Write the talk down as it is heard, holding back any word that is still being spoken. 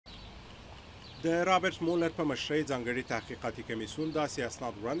د رابرټ مولر په مشرۍ ځانګړي تحقیقاتي کمیسیون داسې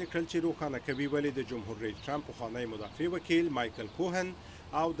اسناد وړاندې کړل چې روښانه کوي ولې د جمهور رئیس ټرمپ پخوانی مدافع وکیل مایکل کوهن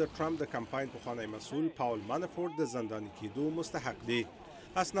او د ټرمپ د کمپاین پخوانی مسؤل پاول مانافورت د زنداني کېدو مستحق دي.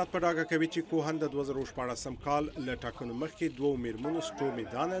 اسناد په ډاګه کوي چې کوهن د 2014 کال له ټاکنو مخکې دوو میرمنو سټورمي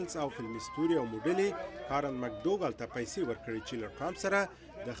ډانلډز او فلمي ستوري او موډلې کارن مکډوګل ته پیسې ورکړې چې له ټرمپ سره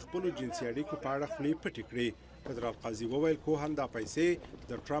د خپلو جنسي اړیکو په اړه خولې پټې کړې. فدرال قاضي وویل کوهن دا پیسې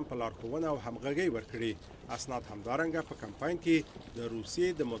د ټرمپ په لارښوونه او همغږۍ ورکړي. اسناد همدارنګه په کمپاین کې د روسیې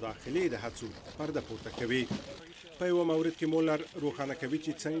د مداخلې د هڅو پرده پورته کوي. په یو مورد کې مولر روښانه کوي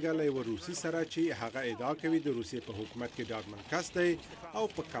چې څنګه له یو روسي سره چې هغه ادعا کوي د روسیې په حکومت کې ډاډمن کس دی او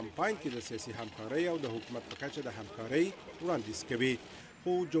په کمپاین کې د سیاسي همکارۍ او د حکومت په کچه د همکارۍ وړاندیز کوي.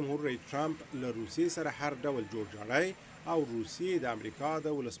 خو جمهور رئیس ټرمپ له روسیې سره هر ډول جوړجاړی او روسیې د امریکا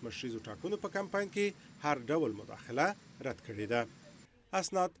د ولسمشریزو ټاکنو په کمپاین کې هر ډول مداخله رد کړې ده.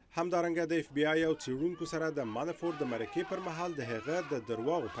 اسناد همدارنګه د اف بی آی او څېړونکو سره د مانافورت د مرکې پر مهال د هغه د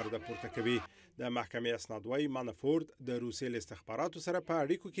درواغو پرده پورته کوي. د محکمې اسناد وايي مانافورت د روسیې له استخباراتو سره په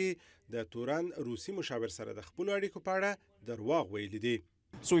اړیکو کې د تورن روسي مشاور سره د خپلو اړیکو په اړه درواغ ویلي دي.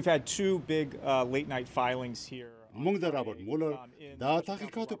 So we've had two big late night filings here. موږ د رابرټ مولر د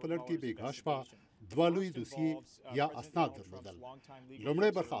تحقیقاتو په لړ کې بېګا شپه دوه لوی دوسیې یا اسناد درلودل.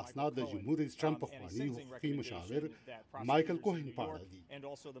 لومړی برخه اسناد د جمهور رئیس ټرمپ پخواني حقوقي مشاور مایکل کوهن په اړه دي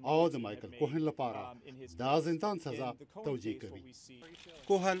او د مایکل کوهن لپاره دا زندان سزا توجیه کوي.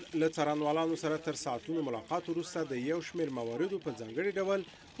 کوهن له څارنوالانو سره تر ساعتونو ملاقات وروسته د یو شمېر مواردو په ځانګړي ډول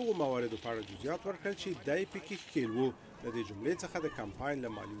هغو مواردو په اړه جزئیات ورکړل چې دی پکې ښکېل وو. د دې جملې څخه د کمپاین له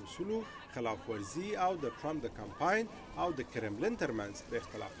مالي اصولو خلاف ورزي او د ټرمپ د کمپاین او د کرملن ترمنځ د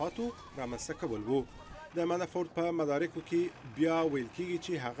اختلافاتو رامنځته کول وو. د مانافورت په مدارکو کې بیا ویل کېږي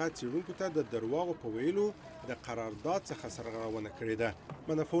چې هغه څېړونکو ته د درواغو په ویلو د قرارداد څخه سرغړونه کړې ده.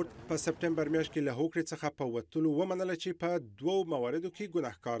 مانافورت په سپټمبر میاشت کې له هوکړې څخه په وتلو ومنله چې په دوو مواردو کې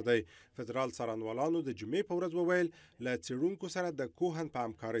ګناهکار دی. فدرال څارنوالانو د جمعې په ورځ وویل له څېړونکو سره د کوهن په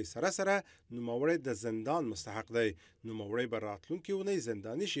همکارۍ سره نوموړی د زندان مستحق دی. نوموړی به راتلونکې اونۍ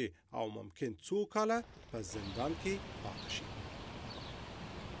زنداني شي او ممکن څو کاله په زندان کې پاتې شي.